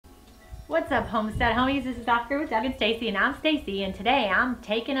What's up, Homestead homies? This is Dr. with Doug and Stacy, and I'm Stacy, and today I'm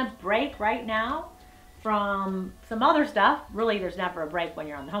taking a break right now from some other stuff. Really, there's never a break when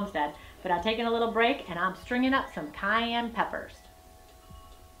you're on the homestead, but I'm taking a little break and I'm stringing up some cayenne peppers.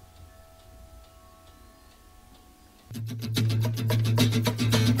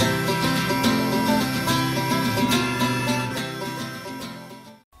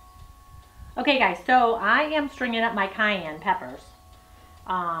 Okay guys, so I am stringing up my cayenne peppers.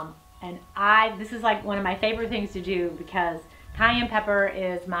 This is like one of my favorite things to do because cayenne pepper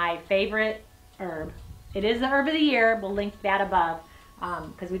is my favorite herb. It is the herb of the year. We'll link that above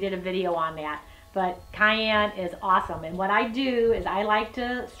because we did a video on that. But cayenne is awesome. And what I do is I like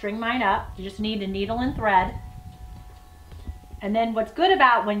to string mine up. You just need a needle and thread. And then what's good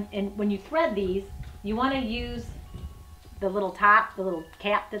about when you thread these, you want to use the little top, the little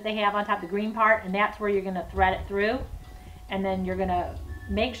cap that they have on top, the green part, and that's where you're going to thread it through. And then you're going to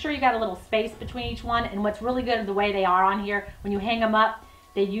make sure you got a little space between each one. And what's really good is the way they are on here. When you hang them up,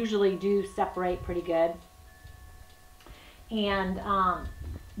 they usually do separate pretty good. And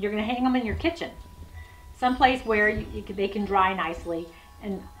you're going to hang them in your kitchen, someplace where they can dry nicely,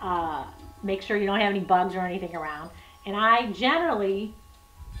 and make sure you don't have any bugs or anything around. And I generally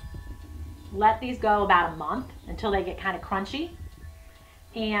let these go about a month until they get kind of crunchy.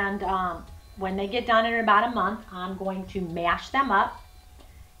 And when they get done in about a month, I'm going to mash them up.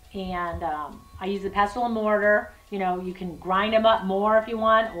 And I use a pestle and mortar. You know, you can grind them up more if you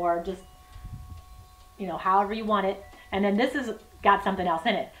want, or just, you know, however you want it. And then this has got something else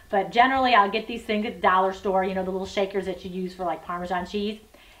in it. But generally, I'll get these things at the dollar store, you know, the little shakers that you use for like Parmesan cheese.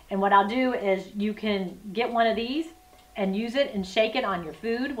 And what I'll do is you can get one of these and use it and shake it on your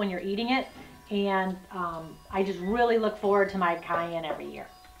food when you're eating it. And I just really look forward to my cayenne every year.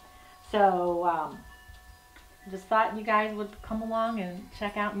 So just thought you guys would come along and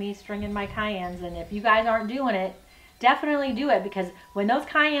check out me stringing my cayennes. And if you guys aren't doing it, definitely do it, because when those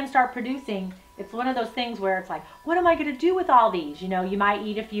cayennes start producing, it's one of those things where it's like, what am I going to do with all these? You know, you might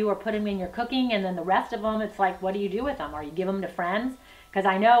eat a few or put them in your cooking, and then the rest of them, it's like, what do you do with them? Or you give them to friends? Because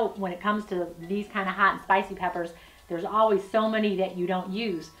I know when it comes to these kind of hot and spicy peppers, there's always so many that you don't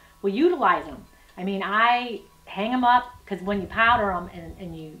use. Well, utilize them. I mean, I hang them up, because when you powder them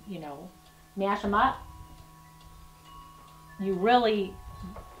and you know, mash them up, you really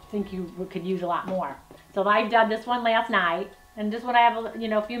think you could use a lot more. So I did this one last night, and just when I have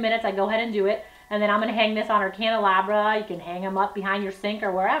a few minutes, I go ahead and do it. And then I'm going to hang this on our candelabra. You can hang them up behind your sink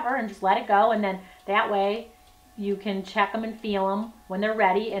or wherever and just let it go. And then that way you can check them and feel them when they're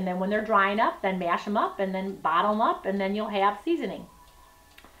ready. And then when they're drying up, then mash them up and then bottle them up, and then you'll have seasoning.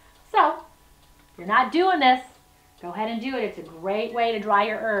 So if you're not doing this, go ahead and do it. It's a great way to dry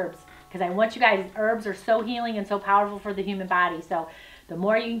your herbs, because I want you guys, herbs are so healing and so powerful for the human body. So the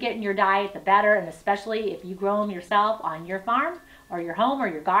more you can get in your diet, the better. And especially if you grow them yourself on your farm or your home or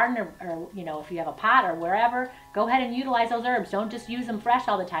your garden, or you know, if you have a pot or wherever, go ahead and utilize those herbs. Don't just use them fresh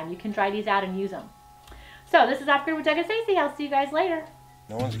all the time. You can dry these out and use them. So this is Dr. with Doug and Stacy. I'll see you guys later.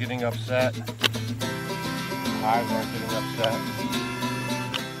 No one's getting upset. Hives aren't getting upset.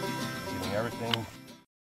 Getting everything